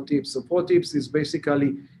discussed the pro tips. So pro tips is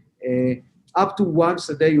basically up to once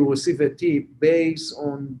a day you receive a tip based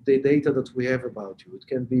on the data that we have about you. It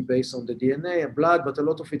can be based on the DNA and blood, but a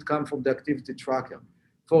lot of it comes from the activity tracker.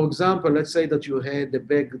 For example, let's say that you had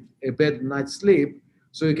a bad night's sleep,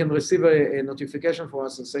 so you can receive a notification from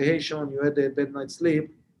us and say, hey, Sean, you had a bad night's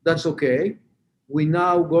sleep. That's okay. We're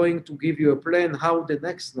now going to give you a plan how the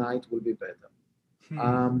next night will be better.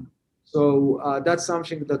 Hmm. So that's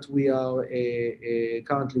something that we are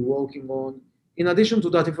currently working on. In addition to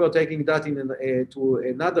that, if we're taking that to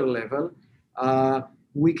another level, uh,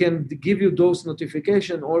 we can give you those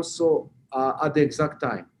notifications also at the exact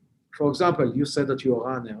time. For example, you said that you're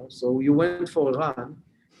a runner, so you went for a run.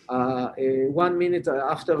 1 minute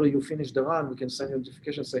after you finish the run, we can send you a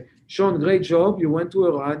notification say, Sean, great job. You went to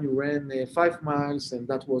a run, you ran 5 miles, and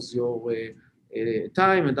that was your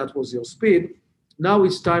time, and that was your speed. Now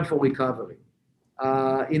it's time for recovery.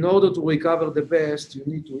 In order to recover the best, you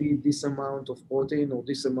need to eat this amount of protein or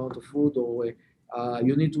this amount of food, or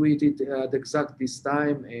you need to eat it at exact this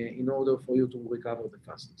time in order for you to recover the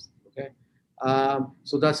fastest. Okay,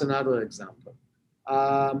 so that's another example.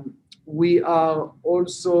 We are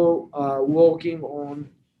also working on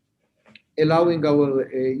allowing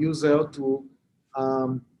our user to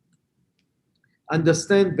um,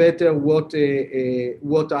 understand better what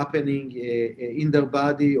happening in their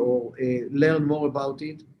body or learn more about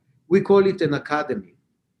it. We call it an academy.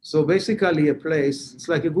 So basically a place, it's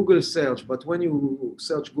like a Google search, but when you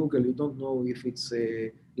search Google, you don't know if it's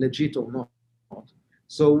legit or not. So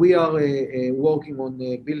So we are working on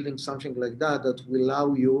building something like that that will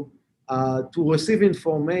allow you to receive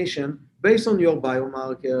information based on your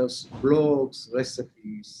biomarkers, blogs,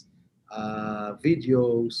 recipes,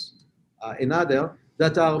 videos, and other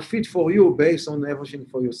that are fit for you based on everything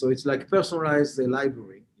for you. So it's like personalized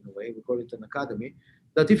library in a way. We call it an academy.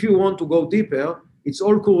 That if you want to go deeper, it's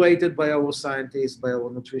all curated by our scientists, by our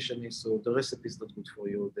nutritionists. So the recipes that are good for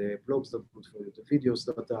you, the blogs that are good for you, the videos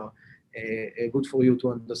that are good for you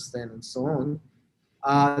to understand, and so on,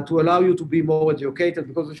 to allow you to be more educated.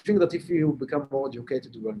 Because we think that if you become more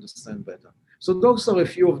educated, you will understand better. So those are a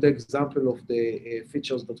few of the examples of the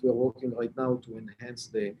features that we are working right now to enhance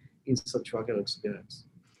the Instant Tracker experience.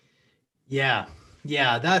 Yeah,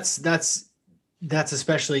 yeah, that's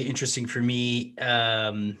especially interesting for me.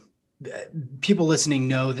 People listening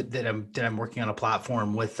know that I'm working on a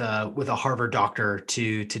platform with a Harvard doctor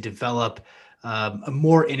to develop a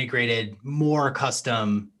more integrated, more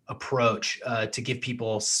custom approach to give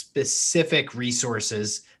people specific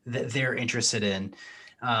resources that they're interested in,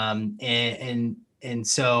 and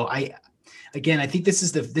so I think this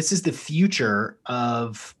is the future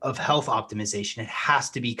of health optimization. It has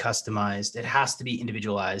to be customized. It has to be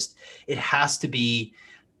individualized. It has to be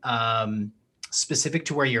specific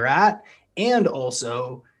to where you're at, and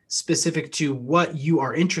also specific to what you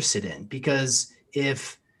are interested in. Because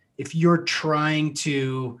if you're trying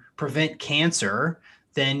to prevent cancer,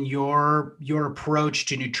 then your approach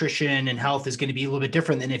to nutrition and health is going to be a little bit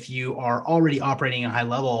different than if you are already operating at a high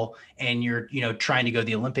level and you're trying to go to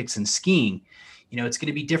the Olympics and skiing. It's going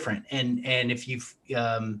to be different. And if you've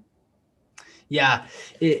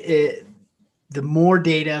the more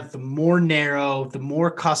data, the more narrow, the more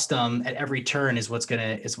custom at every turn is what's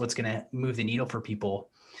gonna move the needle for people.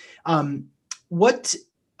 What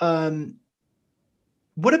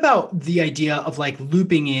about the idea of like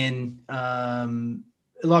looping in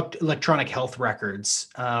electronic health records,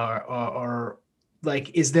 or like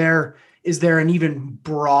is there an even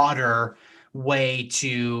broader way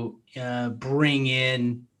to bring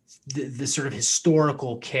in the sort of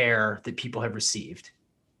historical care that people have received?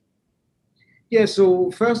 Yeah,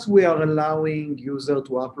 so first we are allowing users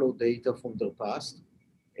to upload data from their past,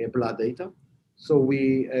 blood data. So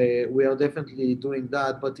we are definitely doing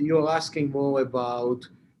that, but you're asking more about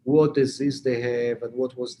what disease they have and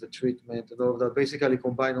what was the treatment and all of that, basically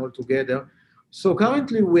combine all together. So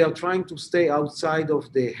currently we are trying to stay outside of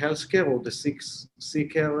the healthcare or the sick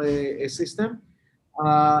care system.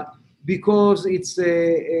 Uh, because it's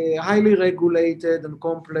a highly regulated and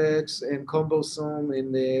complex and cumbersome,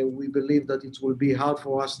 and we believe that it will be hard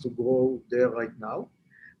for us to grow there right now.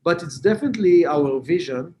 But it's definitely our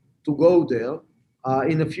vision to go there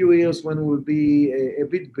in a few years when we'll be a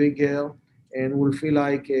bit bigger and we'll feel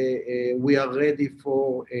like we are ready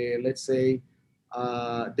for, let's say,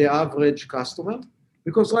 the average customer.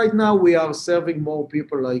 Because right now we are serving more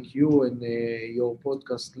people like you and your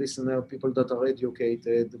podcast listener, people that are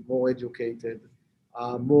educated, more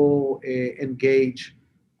engaged,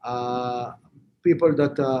 people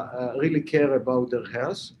that really care about their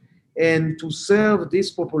health. And to serve this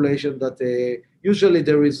population that usually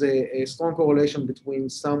there is a strong correlation between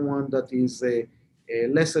someone that is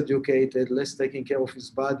less educated, less taking care of his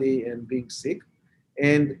body and being sick.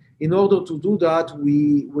 And in order to do that,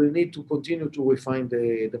 we will need to continue to refine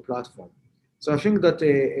the platform. So I think that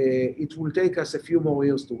it will take us a few more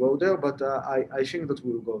years to go there, but I think that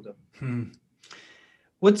we will go there.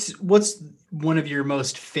 What's one of your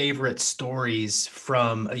most favorite stories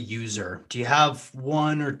from a user? Do you have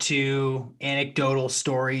one or two anecdotal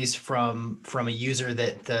stories from a user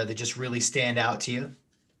that just really stand out to you?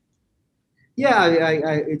 Yeah,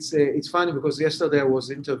 it's funny because yesterday I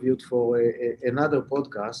was interviewed for another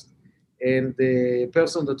podcast, and the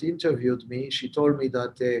person that interviewed me, she told me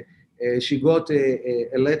that she got a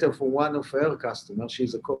letter from one of her customers.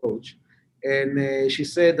 She's a coach, and she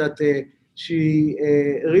said that she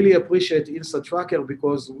really appreciates Insta Tracker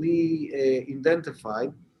because we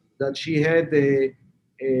identified that she had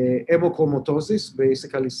hemochromatosis,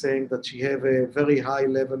 basically saying that she have a very high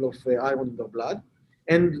level of iron in the blood.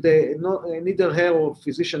 And neither her or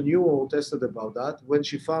physician knew or tested about that. When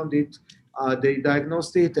she found it, they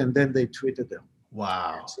diagnosed it and then they treated her.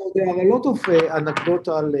 Wow. So there are a lot of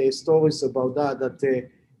anecdotal stories about that, that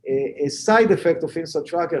a side effect of Insta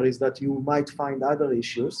Tracker is that you might find other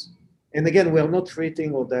issues. And again, we are not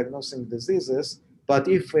treating or diagnosing diseases, but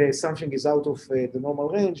if something is out of the normal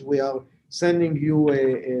range, we are sending you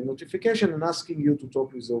a notification and asking you to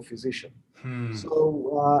talk with your physician.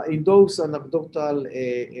 So in those anecdotal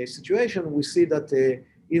situations, we see that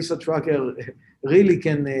Insta Tracker really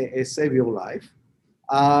can save your life.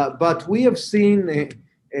 But we have seen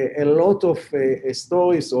a lot of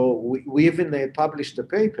stories, or we even published a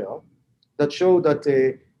paper that show that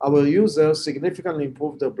our users significantly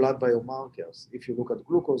improve their blood biomarkers. If you look at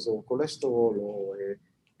glucose or cholesterol or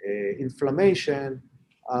inflammation,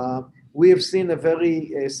 we have seen a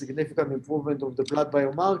very significant improvement of the blood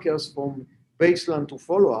biomarkers from baseline to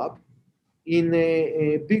follow-up in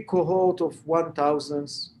a big cohort of 1,000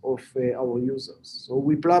 of our users. So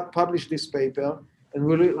we published this paper, and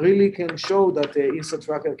we really can show that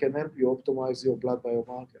InstaTracker can help you optimize your blood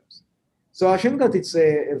biomarkers. So I think that it's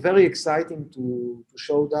very exciting to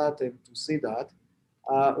show that and to see that,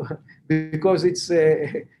 because it's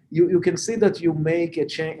you can see that you make a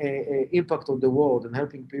impact on the world and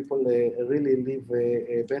helping people really live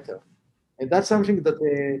better. And that's something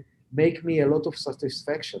that make me a lot of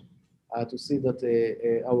satisfaction to see that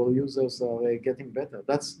our users are getting better.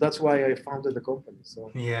 That's why I founded the company.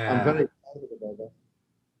 So I'm very excited about that.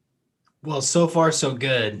 Well, so far so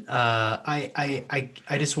good.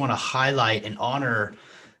 I just want to highlight and honor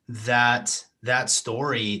that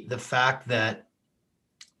story. The fact that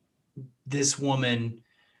this woman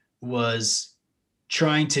was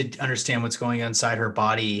trying to understand what's going on inside her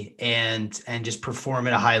body and just perform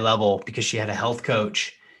at a high level because she had a health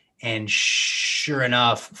coach, and sure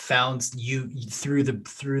enough found you through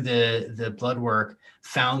the blood work,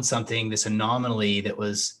 found something, this anomaly that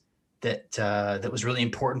was really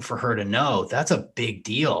important for her to know. That's a big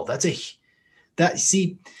deal. That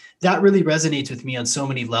really resonates with me on so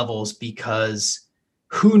many levels, because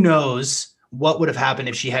who knows what would have happened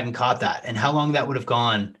if she hadn't caught that, and how long that would have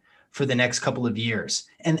gone for the next couple of years.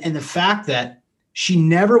 And the fact that she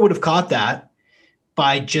never would have caught that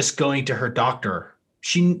by just going to her doctor.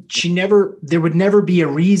 There would never be a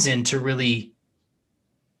reason to really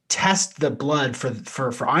test the blood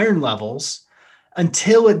for iron levels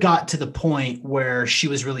until it got to the point where she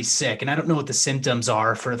was really sick. And I don't know what the symptoms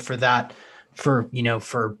are for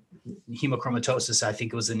hemochromatosis, I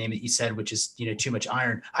think it was the name that you said, which is, too much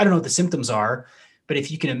iron. I don't know what the symptoms are, but if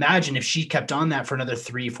you can imagine, if she kept on that for another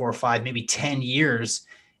 3, 4, 5, maybe 10 years,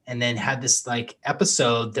 and then had this like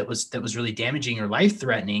episode that was really damaging or life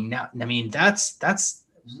threatening. Now, I mean, that's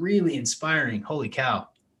really inspiring. Holy cow.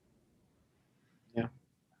 Yeah.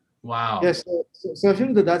 Wow. Yes. So I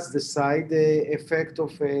think that's the side effect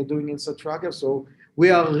of doing InstaTracker. So we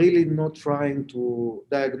are really not trying to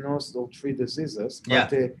diagnose or treat diseases,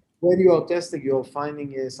 but when you are testing, you're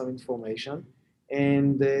finding some information.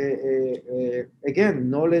 And again,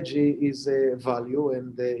 knowledge is value.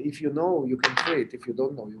 And if you know, you can treat. If you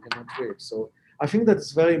don't know, you cannot treat. So I think that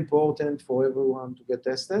it's very important for everyone to get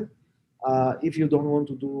tested. If you don't want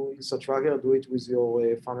to do InstaTracker, do it with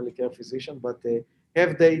your family care physician. But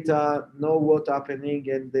have data, know what's happening,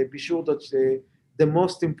 and be sure that the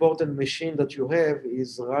most important machine that you have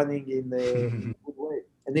is running in a good way.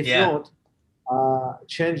 And if not,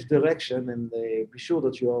 change direction and be sure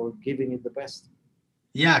that you are giving it the best.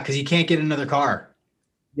 Yeah, because you can't get another car.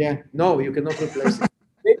 Yeah, no, you cannot replace it.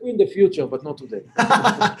 Maybe in the future, but not today.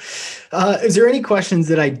 Is there any questions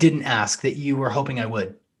that I didn't ask that you were hoping I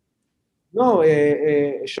would? No,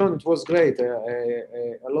 Sean, it was great.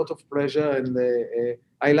 A lot of pleasure, and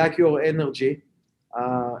I like your energy.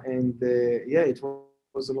 It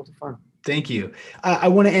was a lot of fun. Thank you. I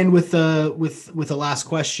want to end with the last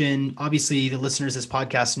question. Obviously, the listeners of this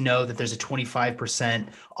podcast know that there's a 25%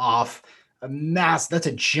 off. That's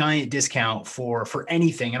a giant discount for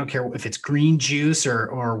anything. I don't care if it's green juice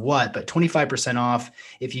or what, but 25% off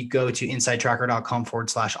if you go to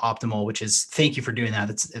insidetracker.com/optimal, which is, thank you for doing that.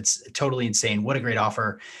 It's totally insane. What a great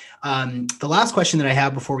offer. The last question that I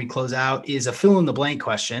have before we close out is a fill in the blank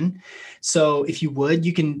question. So if you would,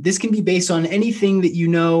 this can be based on anything that you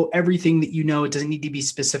know, everything that you know. It doesn't need to be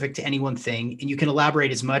specific to any one thing, and you can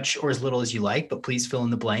elaborate as much or as little as you like, but please fill in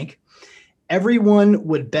the blank. Everyone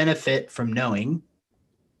would benefit from knowing.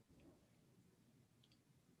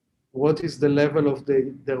 What is the level of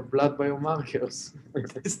their blood biomarkers?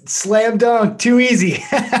 Slam dunk, too easy.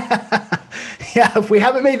 Yeah, if we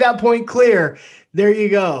haven't made that point clear, there you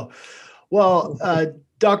go. Well,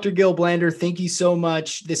 Dr. Gil Blander, thank you so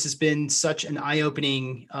much. This has been such an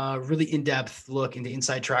eye-opening, really in-depth look into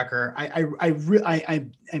InsideTracker.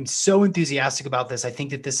 I'm so enthusiastic about this. I think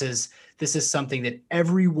that this is something that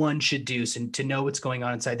everyone should do to know what's going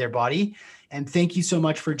on inside their body. And thank you so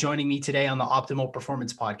much for joining me today on the Optimal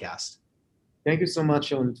Performance Podcast. Thank you so much,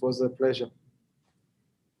 Sean. It was a pleasure.